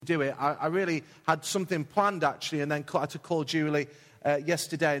do it. I really had something planned, actually, and then I had to call Julie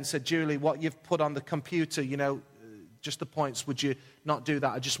yesterday and said, Julie, what you've put on the computer, just the points, would you not do that?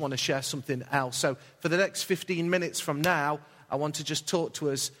 I just want to share something else. So for the next 15 minutes from now, I want to just talk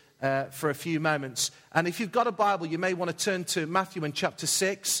to us for a few moments. And if you've got a Bible, you may want to turn to Matthew in chapter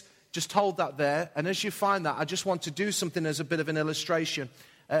 6. Just hold that there. And as you find that, I just want to do something as a bit of an illustration.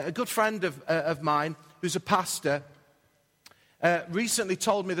 A good friend of mine, who's a pastor, recently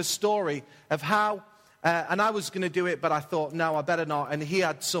told me the story of how, and I was going to do it, but I thought, no, I better not. And he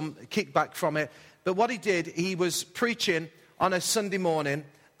had some kickback from it. But what he did, he was preaching on a Sunday morning,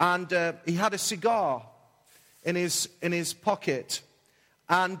 and he had a cigar in his pocket,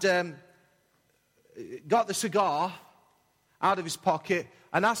 and got the cigar out of his pocket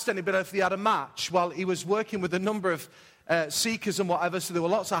and asked anybody if they had a match. Well, he was working with a number of seekers and whatever, so there were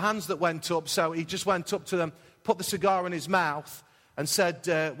lots of hands that went up, so he just went up to them, put the cigar in his mouth, and said,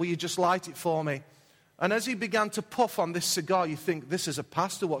 will you just light it for me? And as he began to puff on this cigar, you think, this is a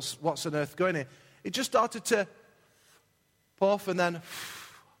pastor, what's on earth going here? He just started to puff and then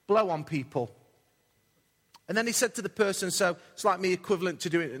blow on people. And then he said to the person, so it's like me equivalent to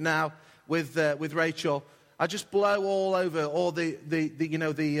doing it now with Rachel, I just blow all over all the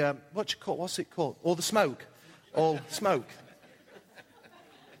what's it called? All the smoke. All smoke.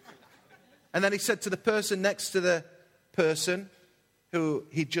 And then he said to the person next to the person who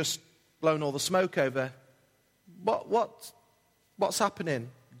he'd just blown all the smoke over, what's happening?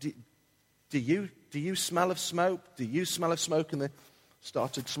 Do you smell of smoke? Do you smell of smoke? And they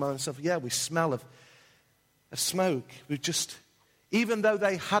started smelling stuff. Yeah, we smell of smoke. We just, even though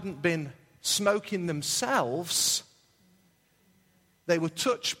they hadn't been smoking themselves, they were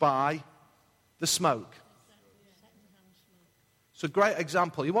touched by the smoke. It's a great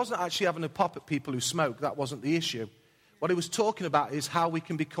example. He wasn't actually having a pop at people who smoke. That wasn't the issue. What he was talking about is how we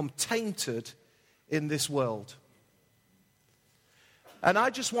can become tainted in this world. And I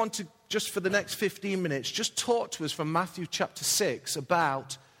just want to, just for the next 15 minutes, just talk to us from Matthew chapter 6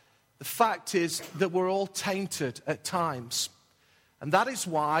 about the fact is that we're all tainted at times. And that is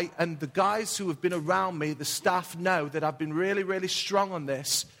why, and the guys who have been around me, the staff know that I've been really, really strong on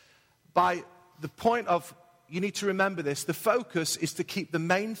this. By the point of, you need to remember this, the focus is to keep the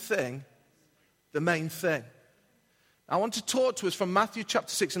main thing, the main thing. I want to talk to us from Matthew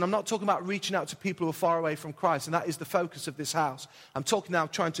chapter 6, and I'm not talking about reaching out to people who are far away from Christ, and that is the focus of this house. I'm talking now,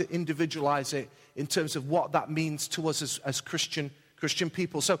 trying to individualize it in terms of what that means to us as Christian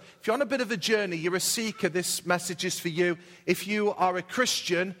people. So if you're on a bit of a journey, you're a seeker, this message is for you. If you are a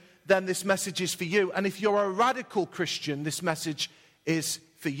Christian, then this message is for you. And if you're a radical Christian, this message is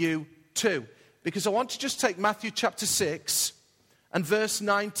for you too. Because I want to just take Matthew chapter 6 and verse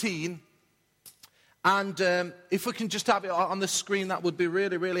 19. And if we can just have it on the screen, that would be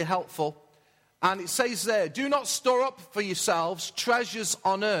really, really helpful. And it says there, do not store up for yourselves treasures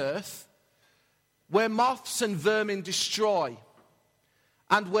on earth where moths and vermin destroy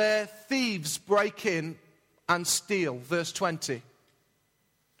and where thieves break in and steal. Verse 20.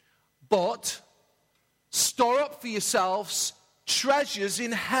 But store up for yourselves treasures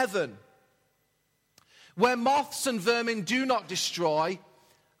in heaven where moths and vermin do not destroy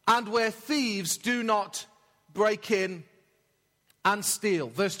and where thieves do not break in and steal.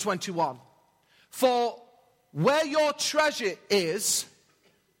 Verse 21. For where your treasure is,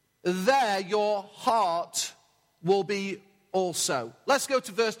 there your heart will be also. Let's go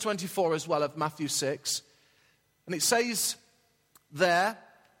to verse 24 as well of Matthew 6. And it says there,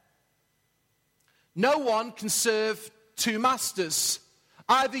 no one can serve two masters.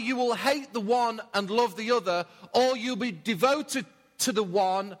 Either you will hate the one and love the other, or you'll be devoted to the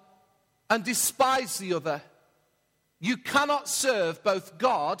one and despise the other. You cannot serve both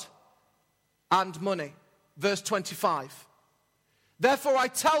God and money. Verse 25. Therefore I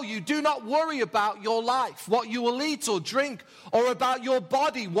tell you, do not worry about your life, what you will eat or drink, or about your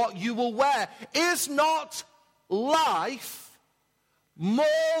body, what you will wear. Is not life more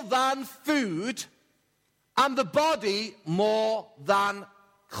than food, and the body more than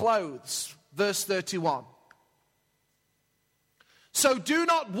clothes? Verse 31. So do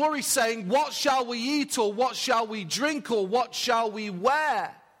not worry, saying, what shall we eat, or what shall we drink, or what shall we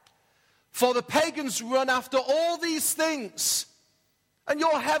wear? For the pagans run after all these things, and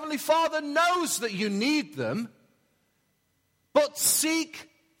your heavenly Father knows that you need them. But seek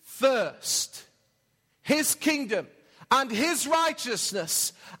first his kingdom and his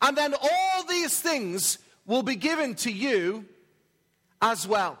righteousness, and then all these things will be given to you as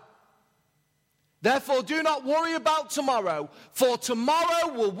well. Therefore, do not worry about tomorrow, for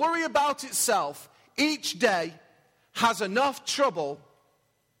tomorrow will worry about itself. Each day has enough trouble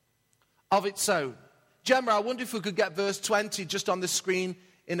of its own. Gemma, I wonder if we could get verse 20 just on the screen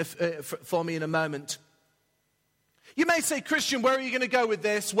for me in a moment. You may say, Kristian, where are you going to go with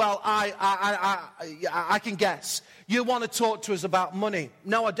this? Well, I can guess. You want to talk to us about money.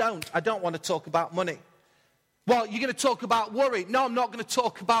 No, I don't. I don't want to talk about money. Well, you're going to talk about worry. No, I'm not going to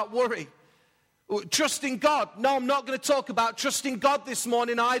talk about worry. Trusting God. No, I'm not going to talk about trusting God this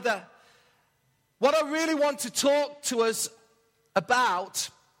morning either. What I really want to talk to us about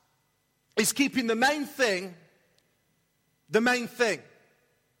is keeping the main thing.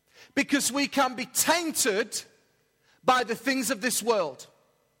 Because we can be tainted by the things of this world.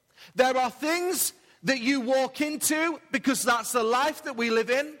 There are things that you walk into because that's the life that we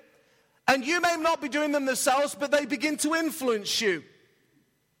live in. And you may not be doing them themselves, but they begin to influence you.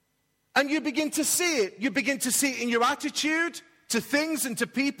 And you begin to see it. You begin to see it in your attitude to things and to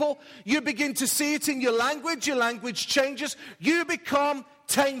people. You begin to see it in your language. Your language changes. You become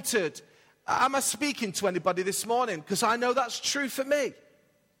tainted. Am I speaking to anybody this morning? Because I know that's true for me.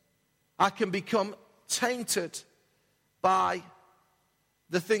 I can become tainted by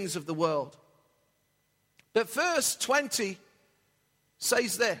the things of the world. But verse 20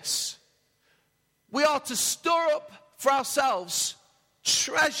 says this: we are to store up for ourselves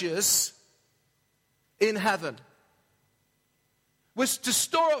treasures in heaven. We're to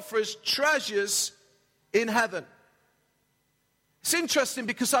store up for us treasures in heaven. It's interesting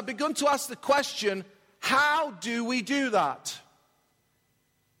because I've begun to ask the question, how do we do that?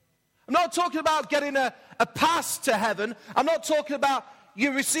 I'm not talking about getting a pass to heaven. I'm not talking about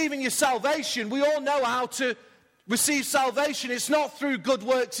you receiving your salvation. We all know how to receive salvation. It's not through good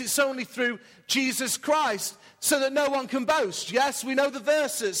works. It's only through Jesus Christ, so that no one can boast. Yes, we know the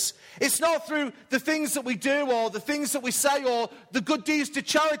verses. It's not through the things that we do or the things that we say or the good deeds to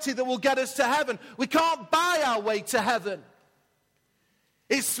charity that will get us to heaven. We can't buy our way to heaven.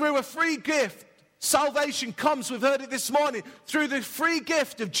 It's through a free gift. Salvation comes, we've heard it this morning, through the free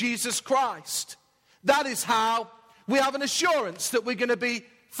gift of Jesus Christ. That is how we have an assurance that we're going to be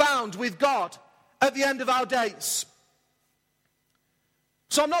found with God at the end of our days.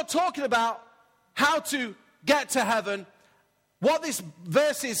 So I'm not talking about how to get to heaven. What this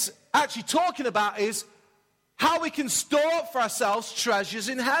verse is actually talking about is how we can store up for ourselves treasures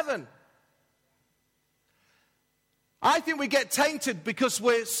in heaven. I think we get tainted because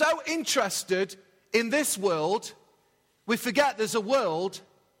we're so interested in this world, we forget there's a world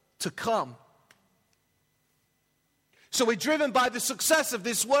to come. So we're driven by the success of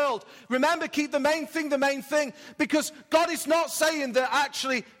this world. Remember, keep the main thing, because God is not saying that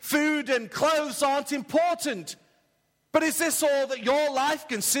actually food and clothes aren't important. But is this all that your life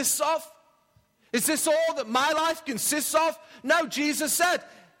consists of? Is this all that my life consists of? No, Jesus said,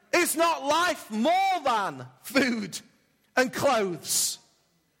 it's not life more than food and clothes.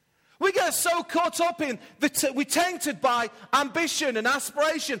 We get so caught up in, we're tainted by ambition and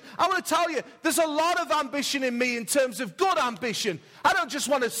aspiration. I want to tell you, there's a lot of ambition in me in terms of good ambition. I don't just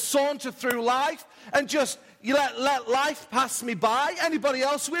want to saunter through life and just let life pass me by. Anybody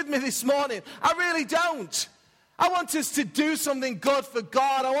else with me this morning? I really don't. I want us to do something good for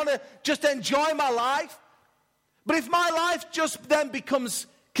God. I want to just enjoy my life. But if my life just then becomes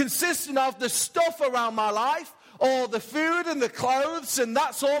consistent of the stuff around my life, or the food and the clothes, and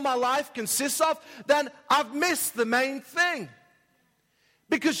that's all my life consists of, then I've missed the main thing.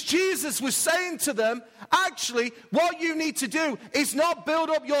 Because Jesus was saying to them, actually, what you need to do is not build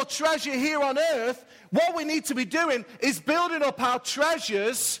up your treasure here on earth. What we need to be doing is building up our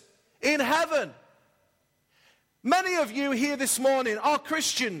treasures in heaven. Many of you here this morning are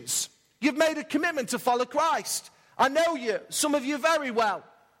Christians. You've made a commitment to follow Christ. I know you, some of you very well.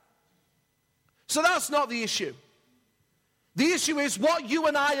 So that's not the issue. The issue is what you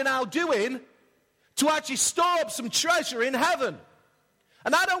and I are now doing to actually store up some treasure in heaven.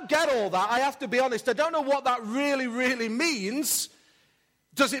 And I don't get all that. I have to be honest. I don't know what that really, really means.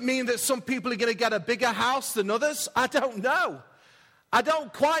 Does it mean that some people are going to get a bigger house than others? I don't know. I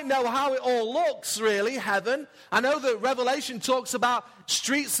don't quite know how it all looks, really, heaven. I know that Revelation talks about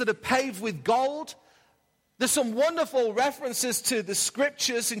streets that are paved with gold. There's some wonderful references to the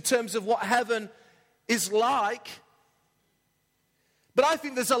scriptures in terms of what heaven is like. But I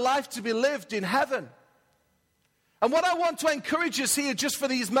think there's a life to be lived in heaven. And what I want to encourage us here, just for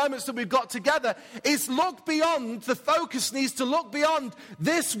these moments that we've got together, is look beyond, the focus needs to look beyond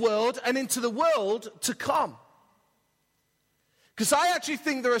this world and into the world to come. Because I actually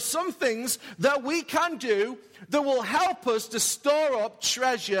think there are some things that we can do that will help us to store up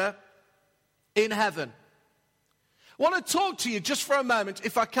treasure in heaven. I want to talk to you just for a moment,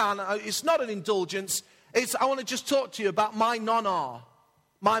 if I can. It's not an indulgence. I want to just talk to you about my non-R.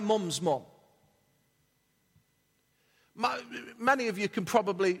 my mum's mum. Many of you can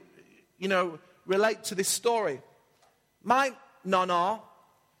probably, relate to this story. My nonna,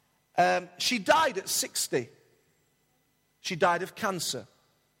 she died at 60. She died of cancer.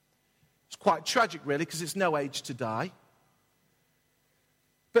 It's quite tragic, really, because it's no age to die.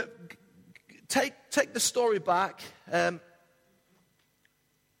 But take the story back. Her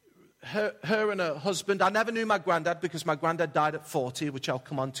and her husband. I never knew my granddad because my granddad died at 40, which I'll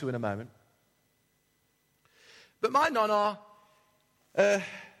come on to in a moment. But my nonna,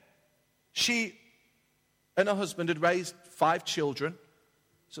 she and her husband had raised 5 children.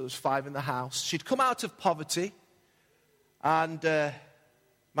 So there was 5 in the house. She'd come out of poverty. And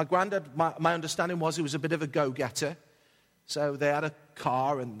my granddad, my understanding was he was a bit of a go-getter. So they had a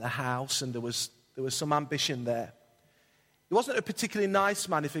car and the house, and there was some ambition there. He wasn't a particularly nice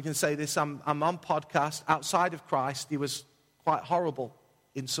man, if you can say this. I'm on podcast. Outside of Christ, he was quite horrible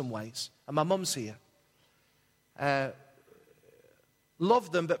in some ways. And my mum's here.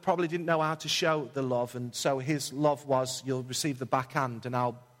 Loved them, but probably didn't know how to show the love. And so his love was, you'll receive the backhand, and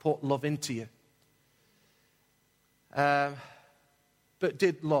I'll put love into you. But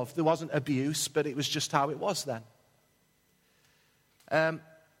did love. There wasn't abuse, but it was just how it was then.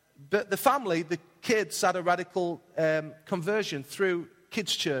 But the family, the kids, had a radical conversion through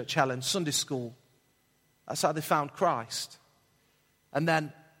kids' church, Helen, Sunday school. That's how they found Christ. And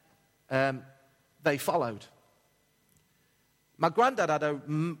then they followed. My granddad had a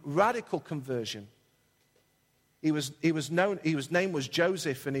radical conversion. His name was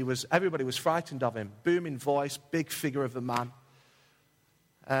Joseph, and everybody was frightened of him. Booming voice, big figure of a man.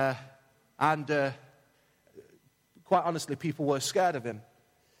 And quite honestly, people were scared of him.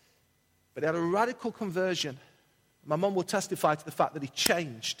 But he had a radical conversion. My mum will testify to the fact that he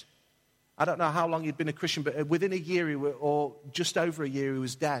changed. I don't know how long he'd been a Christian, but within a year, or just over a year, he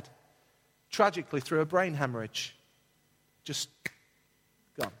was dead. Tragically, through a brain hemorrhage. Just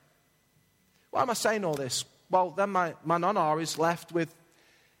gone. Why am I saying all this? Well, then my nonna is left with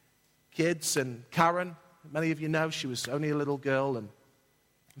kids and Karen. Many of you know she was only a little girl. And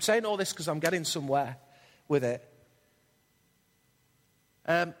I'm saying all this because I'm getting somewhere with it.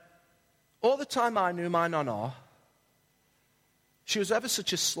 All the time I knew my nonna, she was ever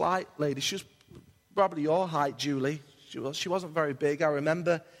such a slight lady. She was probably your height, Julie. She wasn't very big. I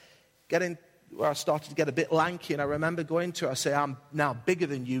remember getting where I started to get a bit lanky, and I remember going to her, I say, I'm now bigger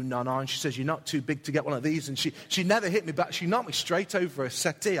than you, Nonna, and she says, you're not too big to get one of these, and she never hit me back. She knocked me straight over a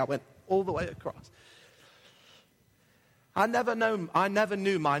settee. I went all the way across. I never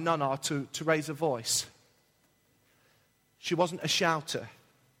knew my Nonna to raise a voice. She wasn't a shouter.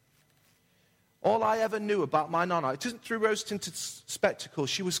 All I ever knew about my Nonna, it isn't through rose-tinted spectacles,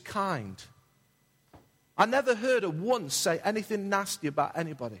 she was kind. I never heard her once say anything nasty about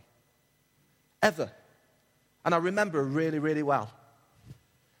anybody. Ever. And I remember her really, really well.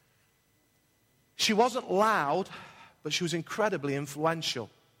 She wasn't loud, but she was incredibly influential.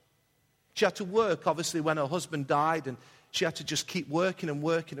 She had to work, obviously, when her husband died, and she had to just keep working and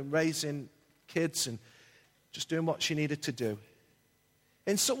raising kids and just doing what she needed to do.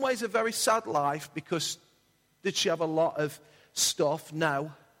 In some ways, a very sad life, because did she have a lot of stuff?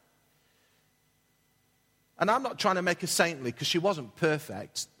 No. And I'm not trying to make her saintly, because she wasn't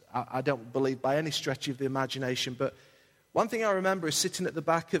perfect. I don't believe by any stretch of the imagination, but one thing I remember is sitting at the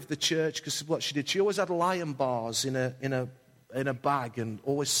back of the church, because what she did, she always had lion bars in a bag, and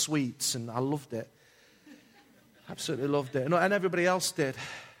always sweets, and I loved it. Absolutely loved it, and everybody else did.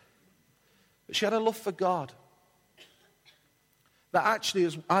 But she had a love for God that actually,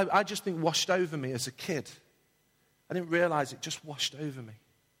 I just think, washed over me as a kid. I didn't realize it just washed over me.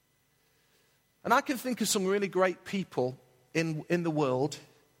 And I can think of some really great people in the world.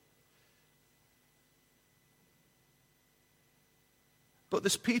 But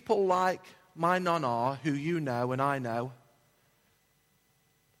there's people like my Nonna, who you know and I know.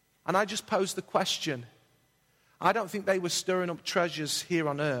 And I just pose the question. I don't think they were stirring up treasures here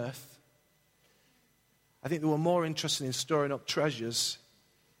on earth. I think they were more interested in stirring up treasures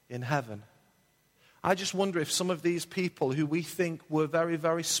in heaven. I just wonder if some of these people who we think were very,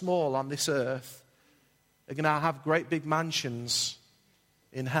 very small on this earth are going to have great big mansions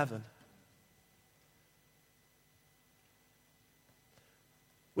in heaven.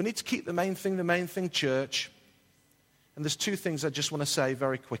 We need to keep the main thing, church. And there's 2 things I just want to say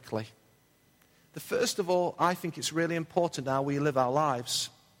very quickly. The first of all, I think it's really important how we live our lives.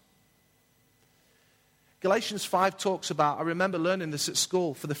 Galatians 5 talks about, I remember learning this at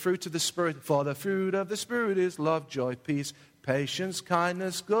school, for the fruit of the Spirit. For the fruit of the Spirit is love, joy, peace, patience,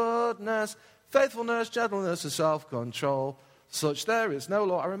 kindness, goodness, faithfulness, gentleness, and self-control. such there is. No,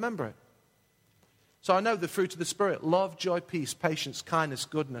 Lord, I remember it. So I know the fruit of the Spirit: love, joy, peace, patience, kindness,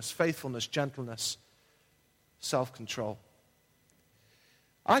 goodness, faithfulness, gentleness, self-control.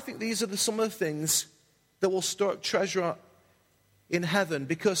 I think these are some of the things that will store up treasure in heaven,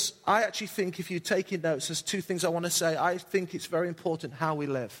 because I actually think, if you're taking notes, there's two things I want to say. I think it's very important how we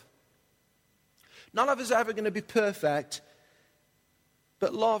live. None of us are ever going to be perfect,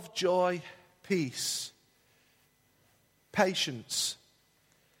 but love, joy, peace, patience,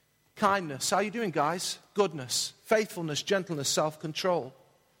 kindness. How are you doing, guys? Goodness, faithfulness, gentleness, self-control.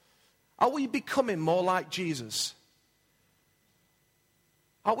 Are we becoming more like Jesus?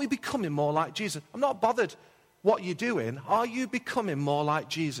 Are we becoming more like Jesus? I'm not bothered what you're doing. Are you becoming more like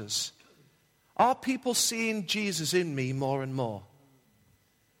Jesus? Are people seeing Jesus in me more and more?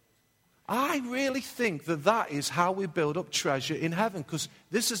 I really think that that is how we build up treasure in heaven, because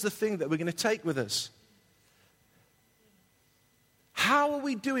this is the thing that we're going to take with us. How are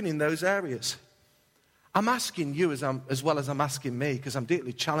we doing in those areas? I'm asking you as well as I'm asking me, because I'm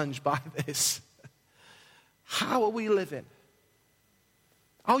deeply challenged by this. How are we living?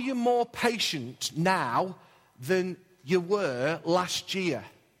 Are you more patient now than you were last year?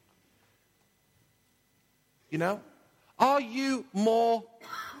 You know? Are you more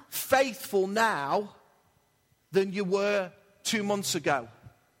faithful now than you were 2 months ago?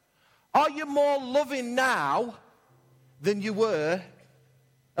 Are you more loving now than you were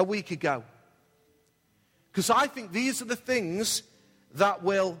a week ago? Because I think these are the things that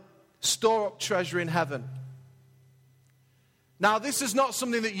will store up treasure in heaven. Now, this is not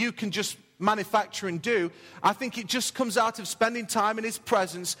something that you can just manufacture and do. I think it just comes out of spending time in His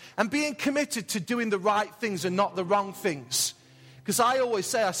presence and being committed to doing the right things and not the wrong things. Because I always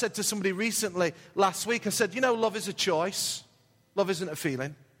say, I said to somebody recently last week, I said, you know, love is a choice. Love isn't a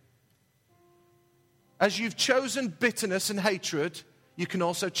feeling. As you've chosen bitterness and hatred, you can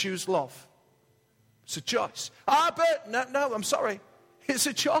also choose love. It's a choice. But no, I'm sorry. It's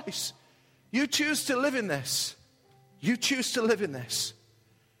a choice. You choose to live in this. You choose to live in this.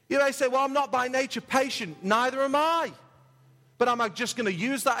 You may say, well, I'm not by nature patient. Neither am I. But am I just going to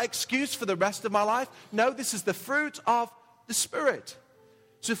use that excuse for the rest of my life? No, this is the fruit of the Spirit.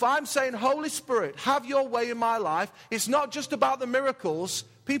 So if I'm saying, Holy Spirit, have your way in my life, it's not just about the miracles.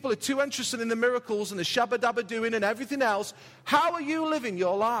 People are too interested in the miracles and the shabba-dabba doing and everything else. How are you living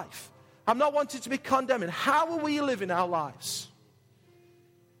your life? I'm not wanting to be condemning. How are we living our lives?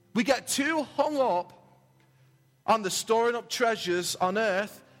 We get too hung up on the storing up treasures on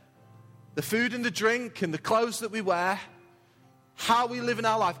earth, the food and the drink and the clothes that we wear, how we live in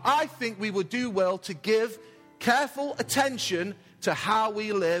our life. I think we would do well to give careful attention to how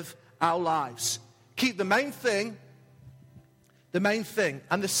we live our lives. Keep the main thing the main thing.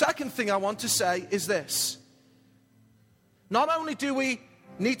 And the second thing I want to say is this. Not only do we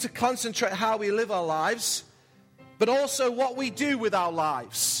need to concentrate how we live our lives, but also what we do with our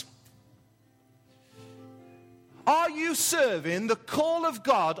lives. Are you serving the call of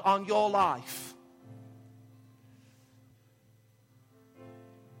God on your life?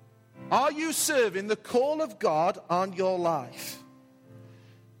 Are you serving the call of God on your life?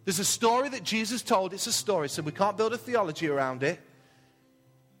 There's a story that Jesus told. It's a story, so we can't build a theology around it.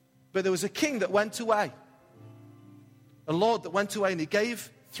 But there was a king that went away. A lord that went away, and he gave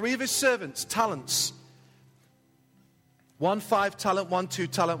 3 of his servants talents. 1 5 talent, 1 2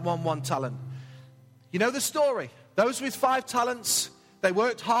 talent, 1 1 talent. You know the story. Those with 5 talents, they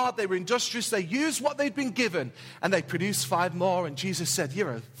worked hard, they were industrious, they used what they'd been given, and they produced 5 more. And Jesus said,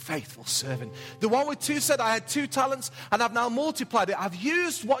 you're a faithful servant. The one with 2 said, I had 2 talents, and I've now multiplied it. I've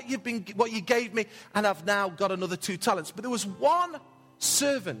used what you gave me, and I've now got another 2 talents. But there was one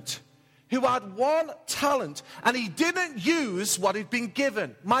servant who had 1 talent, and he didn't use what he'd been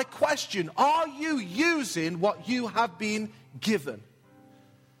given. My question, are you using what you have been given?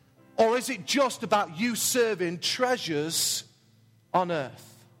 Or is it just about you serving treasures on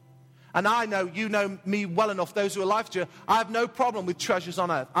earth? And I know, you know me well enough, those who are life together, I have no problem with treasures on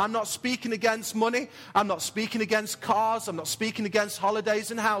earth. I'm not speaking against money. I'm not speaking against cars. I'm not speaking against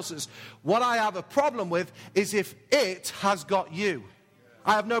holidays and houses. What I have a problem with is if it has got you.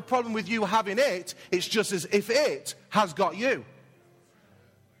 I have no problem with you having it. It's just as if it has got you.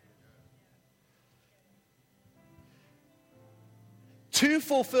 Two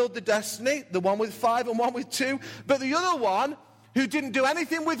fulfilled the destiny, the one with 5 and one with 2. But the other one, who didn't do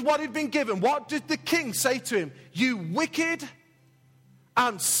anything with what he'd been given, what did the king say to him? You wicked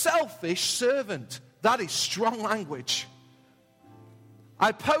and selfish servant. That is strong language.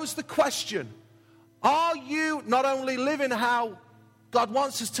 I pose the question, are you not only living how God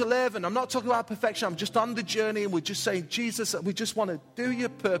wants us to live, and I'm not talking about perfection. I'm just on the journey, and we're just saying, Jesus, we just want to do your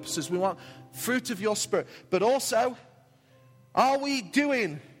purposes. We want fruit of your Spirit. But also, are we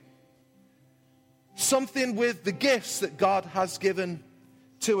doing something with the gifts that God has given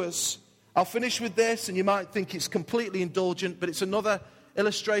to us? I'll finish with this, and you might think it's completely indulgent, but it's another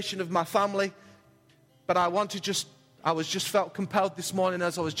illustration of my family. But I was just felt compelled this morning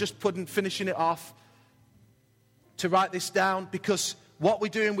as I was just finishing it off to write this down, because what we're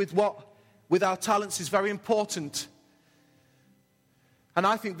doing with our talents is very important. And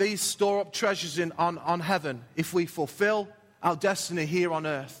I think these store up treasures on heaven if we fulfill our destiny here on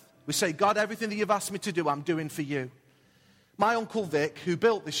earth. We say, God, everything that you've asked me to do, I'm doing for you. My Uncle Vic, who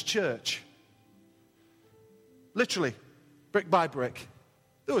built this church, literally, brick by brick.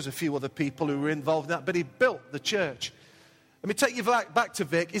 There was a few other people who were involved in that, but he built the church. Let me take you back to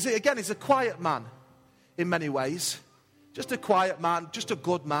Vic. He's a quiet man in many ways. Just a quiet man, just a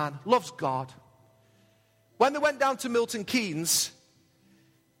good man, loves God. When they went down to Milton Keynes,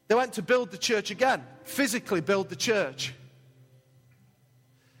 they went to build the church again, physically build the church.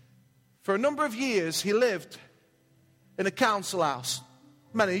 For a number of years, he lived in a council house.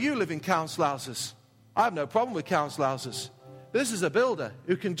 Many of you live in council houses. I have no problem with council houses. But this is a builder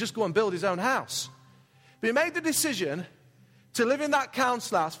who can just go and build his own house. But he made the decision to live in that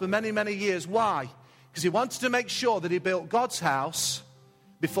council house for many, many years. Why? Because he wanted to make sure that he built God's house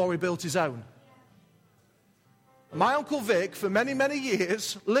before he built his own. My Uncle Vic, for many, many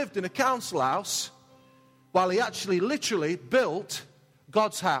years, lived in a council house while he actually literally built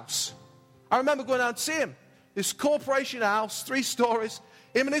God's house. I remember going out to see him. This corporation house, 3 stories,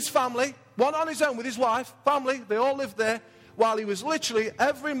 him and his family, one on his own with his wife, family, they all lived there, while he was literally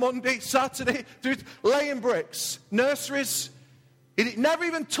every Monday, Saturday, laying bricks, nurseries. He never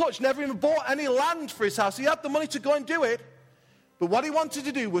even bought any land for his house. He had the money to go and do it. But what he wanted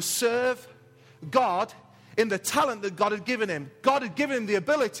to do was serve God in the talent that God had given him. God had given him the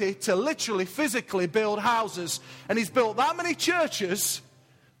ability to literally, physically build houses. And he's built that many churches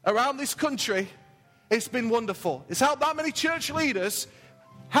around this country. It's been wonderful. It's helped that many church leaders,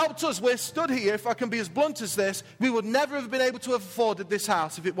 helped us. We're stood here, if I can be as blunt as this, we would never have been able to have afforded this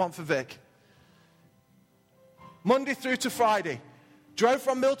house if it weren't for Vic. Monday through to Friday. Drove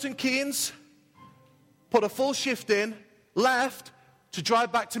from Milton Keynes, put a full shift in, left to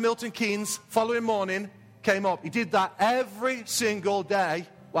drive back to Milton Keynes, following morning, came up. He did that every single day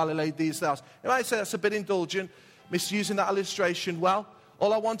while he laid these house. You might say that's a bit indulgent, misusing that illustration. Well,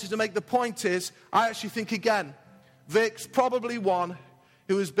 all I wanted to make the point is, I actually think again, Vic's probably one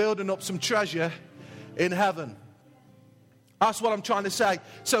who is building up some treasure in heaven. That's what I'm trying to say.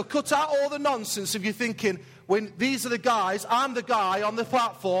 So cut out all the nonsense of you thinking, when these are the guys, I'm the guy on the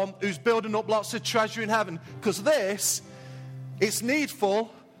platform who's building up lots of treasure in heaven. Because this, it's needful,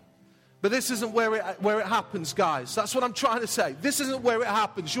 but this isn't where it happens, guys. That's what I'm trying to say. This isn't where it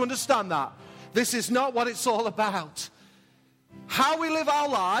happens. You understand that? This is not what it's all about. How we live our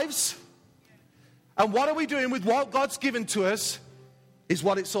lives and what are we doing with what God's given to us is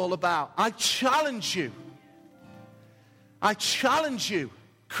what it's all about. I challenge you,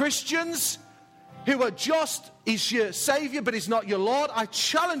 Christians who are just, he's your Savior, but he's not your Lord. I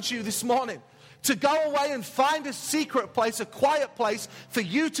challenge you this morning to go away and find a secret place, a quiet place, for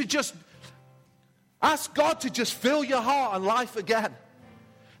you to just ask God to just fill your heart and life again.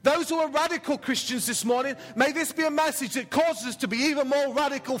 Those who are radical Christians this morning, may this be a message that causes us to be even more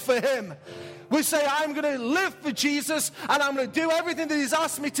radical for him. We say, I'm going to live for Jesus, and I'm going to do everything that he's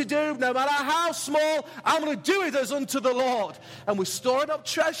asked me to do, no matter how small. I'm going to do it as unto the Lord. And we're storing up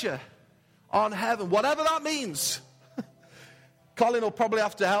treasure on heaven, whatever that means. Colin will probably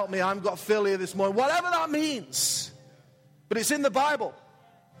have to help me. I've got Phil here this morning. Whatever that means. But it's in the Bible.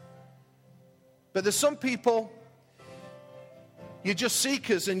 But there's some people, you're just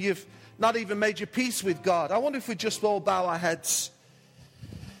seekers and you've not even made your peace with God. I wonder if we just all bow our heads.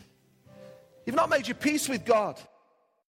 You've not made your peace with God.